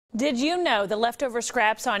Did you know the leftover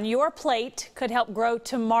scraps on your plate could help grow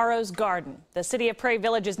tomorrow's garden? The city of Prairie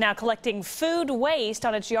Village is now collecting food waste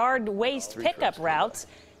on its yard waste pickup routes.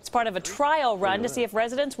 It's part of a trial run to see if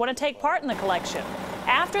residents want to take part in the collection.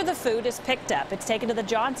 After the food is picked up, it's taken to the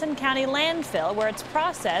Johnson County landfill where it's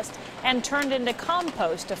processed and turned into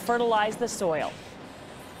compost to fertilize the soil.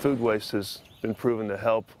 Food waste has been proven to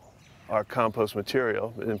help our compost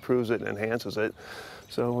material. It improves it and enhances it.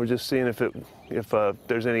 So we're just seeing if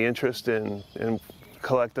there's any interest in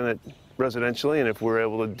collecting it residentially and if we're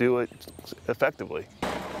able to do it effectively.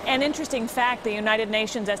 An interesting fact, the United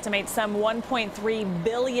Nations estimates some 1.3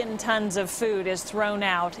 billion tons of food is thrown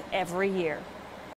out every year.